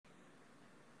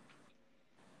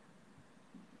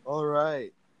All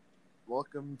right.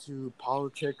 Welcome to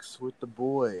Politics with the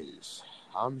Boys.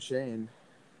 I'm Shane.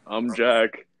 I'm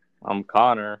Jack. I'm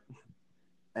Connor.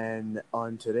 And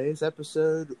on today's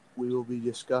episode, we will be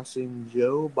discussing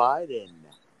Joe Biden.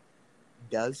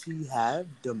 Does he have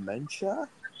dementia?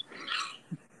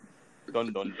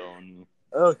 Dun dun dun.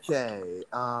 Okay.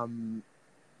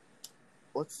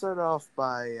 Let's start off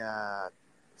by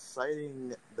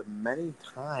citing the many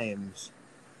times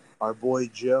our boy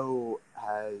Joe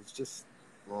has just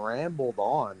rambled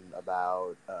on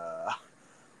about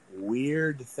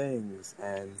weird things,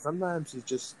 and sometimes it's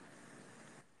just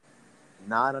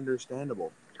not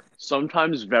understandable.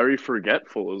 Sometimes very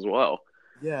forgetful as well.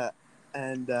 Yeah,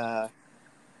 and I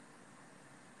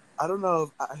don't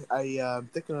know. I'm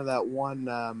thinking of that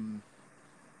one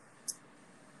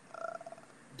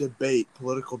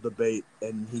political debate,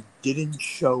 and he didn't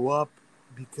show up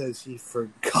because he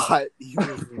forgot he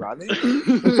was running.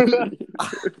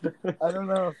 I don't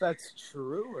know if that's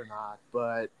true or not,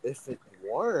 but if it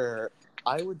were,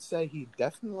 I would say he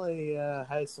definitely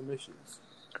has some issues.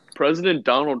 President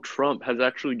Donald Trump has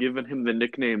actually given him the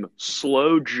nickname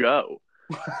Slow Joe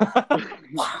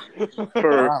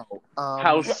for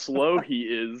how slow he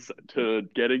is to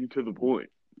getting to the point,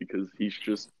 because he's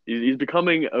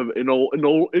becoming an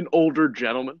older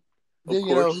gentleman. Of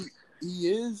course. He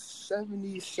is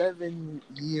 77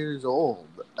 years old,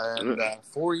 and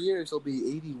 4 years he'll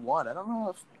be 81. I don't know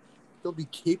if he'll be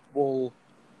capable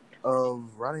of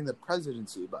running the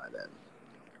presidency by then.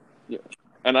 Yeah.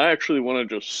 And I actually want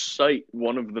to just cite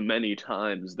one of the many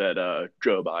times that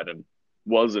Joe Biden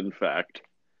was, in fact,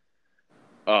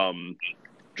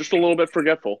 just a little bit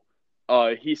forgetful.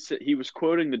 He was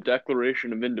quoting the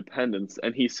Declaration of Independence,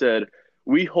 and he said,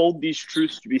 "We hold these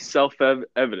truths to be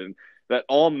self-evident, that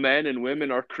all men and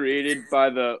women are created by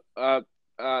the,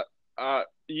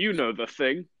 you know the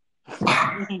thing."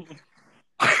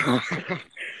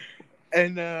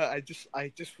 And I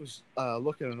just was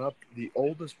looking it up. The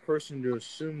oldest person to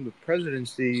assume the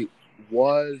presidency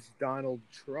was Donald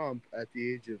Trump at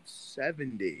the age of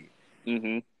 70.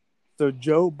 Mm-hmm. So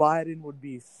Joe Biden would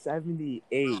be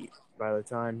 78 by the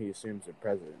time he assumes the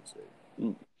presidency.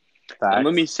 And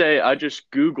let me say, I just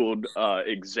Googled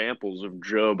examples of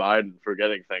Joe Biden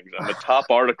forgetting things, and the top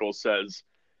article says,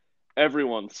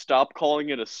 "Everyone, stop calling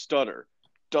it a stutter.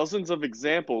 Dozens of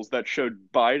examples that showed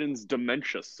Biden's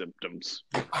dementia symptoms."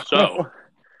 So,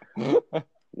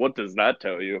 what does that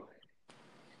tell you?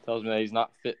 Tells me that he's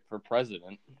not fit for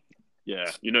president.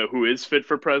 Yeah, you know who is fit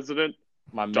for president?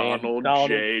 My man, Donald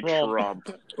J. Trump.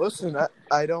 Listen,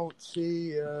 I don't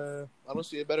see a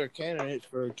better candidate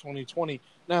for 2020.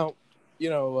 Now,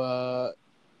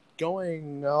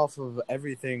 going off of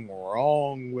everything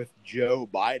wrong with Joe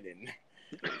Biden,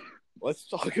 let's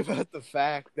talk about the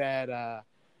fact that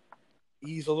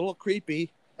he's a little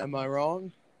creepy. Am I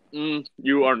wrong?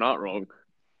 You are not wrong.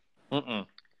 Mm-mm.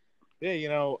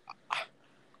 Yeah,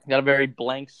 got a very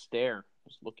blank stare,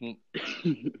 just looking.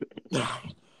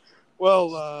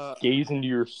 Well, gaze into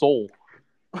your soul.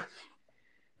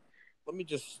 Let me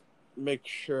just make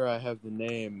sure I have the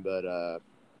name, but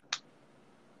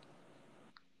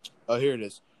here it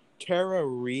is. Tara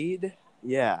Reid.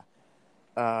 Yeah.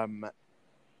 Tara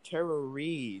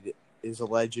Reid is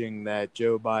alleging that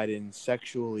Joe Biden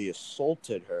sexually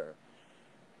assaulted her,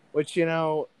 which,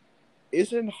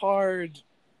 isn't hard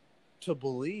to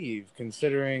believe,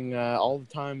 considering all the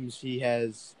times he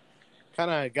has kind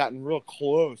of gotten real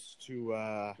close to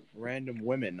random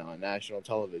women on national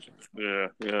television.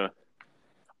 Yeah.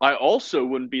 I also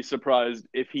wouldn't be surprised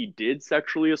if he did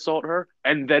sexually assault her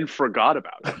and then forgot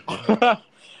about it.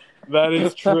 That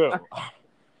is true.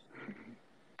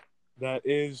 That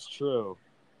is true.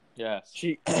 Yes.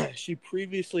 She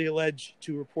previously alleged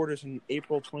to reporters in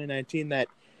April 2019 that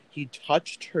he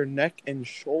touched her neck and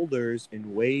shoulders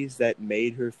in ways that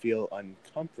made her feel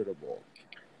uncomfortable.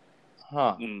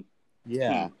 Huh.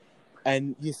 Yeah.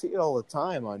 And you see it all the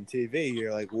time on TV.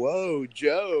 You're like, "Whoa,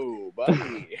 Joe,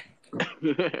 buddy."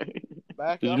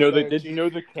 Back Did up you know there, did Chief. you know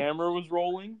the camera was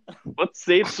rolling? Let's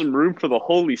save some room for the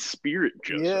Holy Spirit,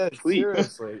 Joseph. Yeah, please.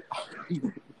 Seriously.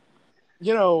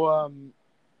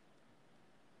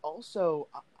 Also,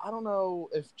 I don't know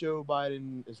if Joe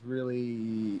Biden is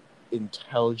really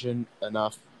intelligent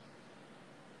enough.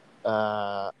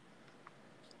 I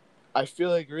feel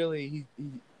like really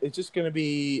it's just going to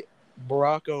be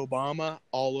Barack Obama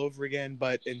all over again,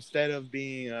 but instead of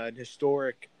being an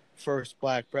historic first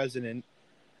black president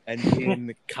and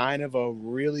being kind of a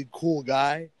really cool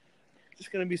guy, it's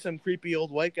just going to be some creepy old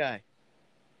white guy.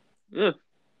 Yeah.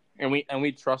 And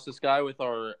we trust this guy with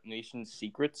our nation's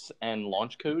secrets and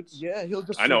launch codes. Yeah, he'll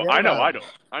just. I know. I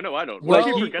don't. Well,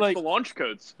 He forgets the launch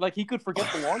codes. Like he could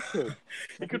forget the launch code.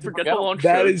 He could forget the launch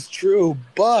That codes. is true,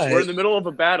 but We're in the middle of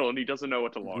a battle and he doesn't know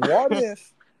what to launch. What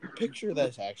if? Picture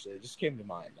this. Actually, it just came to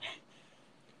mind.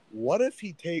 What if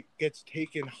he gets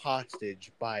taken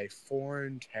hostage by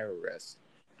foreign terrorists?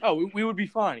 Oh, we would be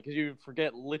fine because you would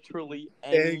forget literally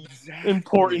any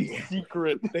important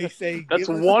secret. They say that's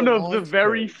one of the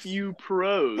very few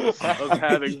pros of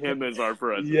having him as our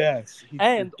president. Yes,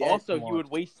 and also he would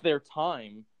waste their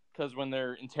time because when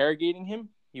they're interrogating him,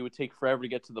 he would take forever to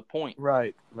get to the point.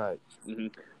 Right. Mm-hmm.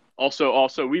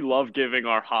 Also, we love giving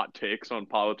our hot takes on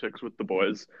politics with the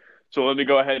boys. So let me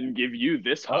go ahead and give you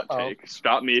this hot take.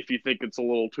 Stop me if you think it's a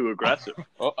little too aggressive.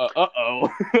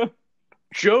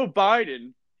 Joe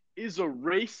Biden is a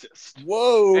racist.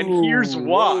 Whoa! And here's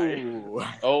why.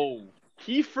 Oh.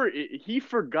 He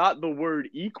forgot the word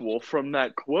equal from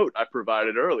that quote I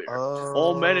provided earlier.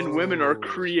 All men and women are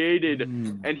created,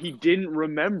 and he didn't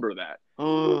remember that.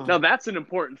 Now, that's an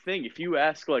important thing. If you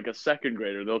ask like a second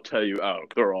grader, they'll tell you, oh,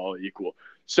 they're all equal.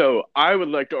 So I would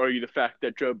like to argue the fact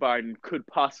that Joe Biden could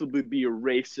possibly be a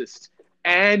racist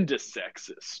and a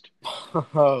sexist.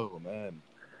 Oh, man.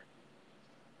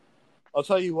 I'll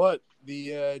tell you what,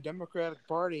 the Democratic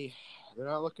Party, they're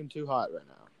not looking too hot right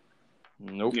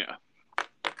now. Nope. Yeah.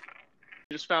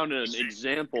 I just found an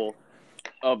example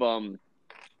of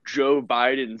Joe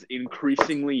Biden's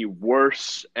increasingly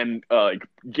worse and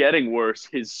getting worse,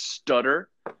 his stutter,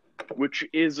 which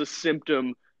is a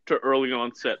symptom to early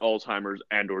onset Alzheimer's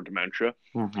and or dementia.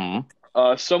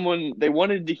 Mm-hmm. They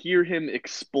wanted to hear him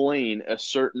explain a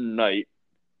certain night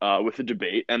with a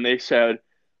debate, and they said,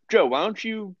 Joe, why don't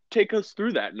you take us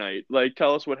through that night? Like,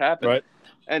 tell us what happened. Right.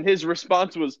 And his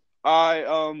response was,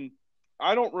 I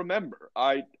don't remember.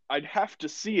 I'd have to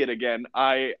see it again.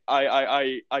 I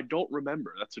don't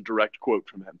remember. That's a direct quote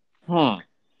from him.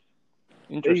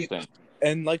 Interesting.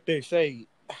 And like they say,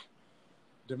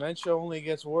 dementia only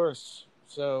gets worse.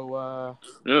 So,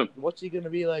 what's he going to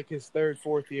be like his third,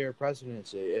 fourth year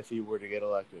presidency if he were to get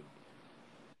elected?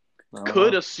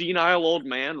 Could a senile old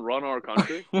man run our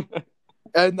country?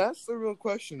 And that's the real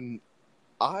question.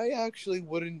 I actually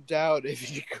wouldn't doubt if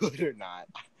he could or not.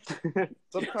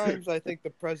 Sometimes I think the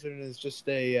president is just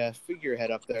a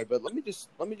figurehead up there. But let me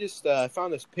just I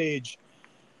found this page,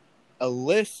 a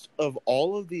list of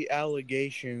all of the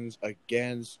allegations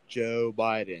against Joe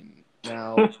Biden.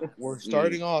 Now, we're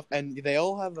starting off, and they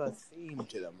all have a theme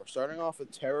to them. We're starting off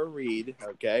with Tara Reid,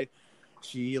 okay?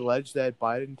 She alleged that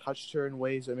Biden touched her in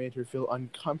ways that made her feel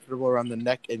uncomfortable around the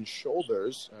neck and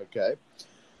shoulders, okay?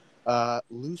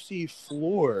 Lucy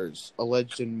Flores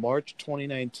alleged in March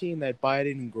 2019 that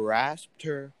Biden grasped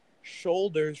her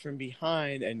shoulders from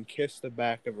behind and kissed the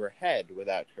back of her head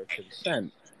without her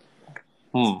consent.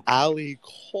 Ali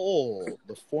Cole,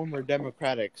 the former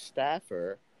Democratic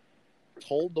staffer,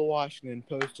 told the Washington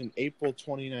Post in April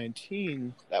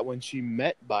 2019 that when she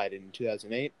met Biden in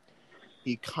 2008,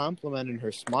 he complimented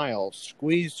her smile,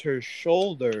 squeezed her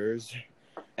shoulders,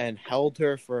 and held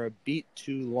her for a beat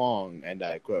too long, and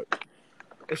I quote.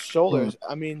 The shoulders.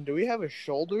 I mean, do we have a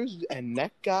shoulders and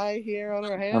neck guy here on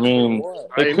our hands? I mean,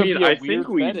 I think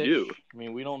we do. I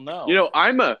mean, we don't know. You know,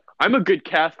 I'm a good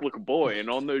Catholic boy, and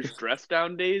on those dress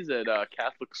down days at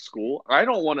Catholic school, I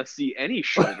don't want to see any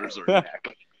shoulders or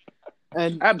neck.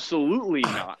 And absolutely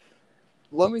not.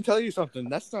 Let me tell you something.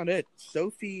 That's not it.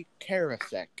 Sophie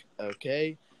Karasek,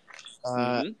 okay?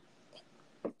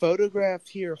 Photographed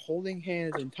here holding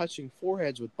hands and touching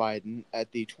foreheads with Biden at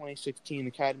the 2016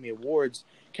 Academy Awards,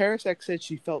 Karasek said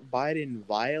she felt Biden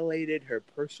violated her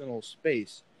personal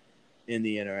space in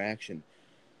the interaction.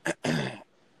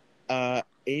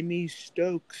 Amy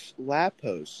Stokes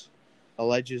Lapos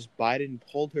alleges Biden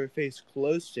pulled her face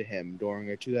close to him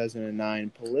during a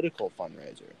 2009 political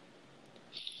fundraiser.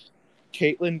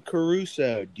 Caitlin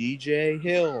Caruso, DJ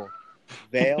Hill,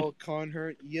 Vale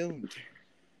Conhert Yount.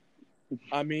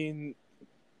 I mean,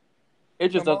 it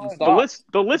just doesn't stop.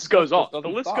 The list goes on. The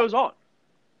list goes on.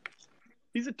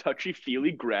 He's a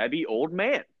touchy-feely, grabby old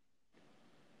man.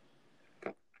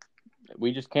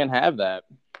 We just can't have that.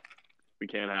 We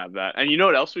can't have that. And you know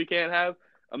what else we can't have?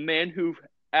 A man who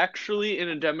actually, in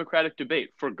a Democratic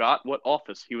debate, forgot what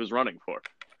office he was running for.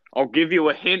 I'll give you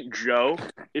a hint, Joe.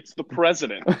 It's the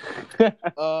president.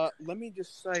 Let me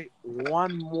just say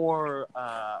one more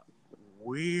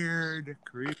weird,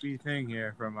 creepy thing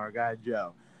here from our guy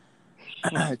Joe.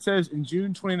 It says, in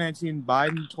June 2019,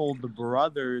 Biden told the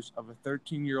brothers of a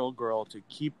 13-year-old girl to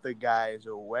keep the guys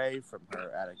away from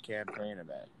her at a campaign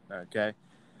event. Okay?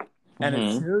 And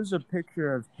it shows a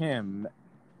picture of him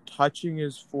touching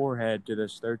his forehead to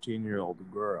this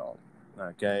 13-year-old girl.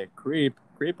 Okay, creep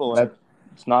alert.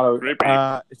 It's not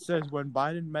a. It says when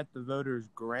Biden met the voter's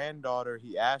granddaughter,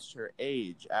 he asked her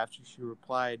age. After she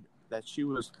replied that she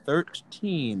was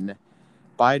 13,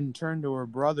 Biden turned to her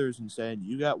brothers and said,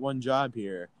 "You got one job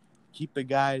here. Keep the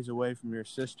guys away from your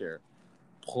sister."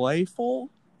 Playful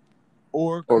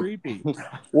or creepy?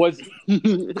 Was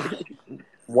you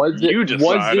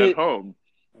decide at home.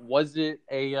 Was it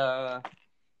a?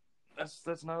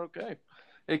 That's not okay.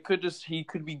 He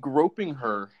could be groping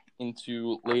her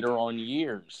into later on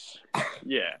years.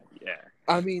 Yeah.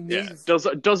 I mean, does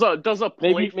a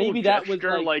playful maybe gesture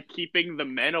that was like keeping the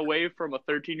men away from a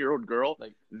 13-year-old girl,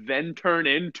 then turn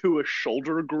into a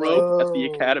shoulder grope at the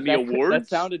Academy Awards? That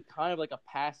sounded kind of like a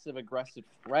passive aggressive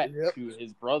threat to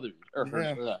his brothers or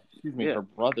her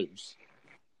brothers.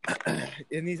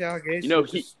 And these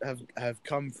allegations have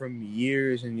come from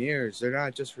years and years. They're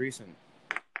not just recent.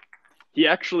 He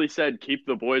actually said, "Keep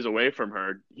the boys away from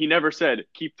her." He never said,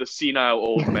 "Keep the senile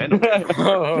old men away from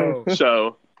her."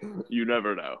 So, you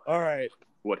never know. All right.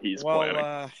 What he's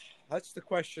planning. That's the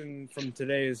question from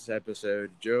today's episode.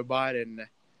 Joe Biden,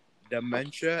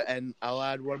 dementia, and I'll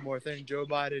add one more thing. Joe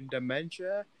Biden,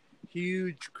 dementia,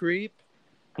 huge creep.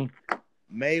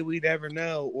 May we never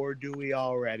know, or do we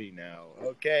already know?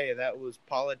 Okay, that was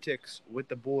Politics with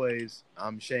the Boys.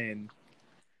 I'm Shane.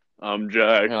 I'm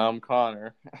Jack. And I'm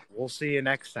Connor. We'll see you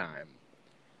next time.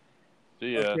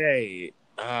 See ya. Okay.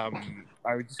 Are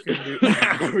we just gonna do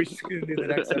the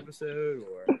next episode,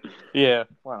 or? Yeah.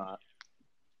 Why not?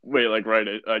 Wait, like, write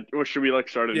it. Or should we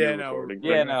start a new recording?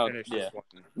 Yeah, no. Finish this one.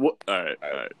 What? All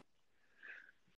right.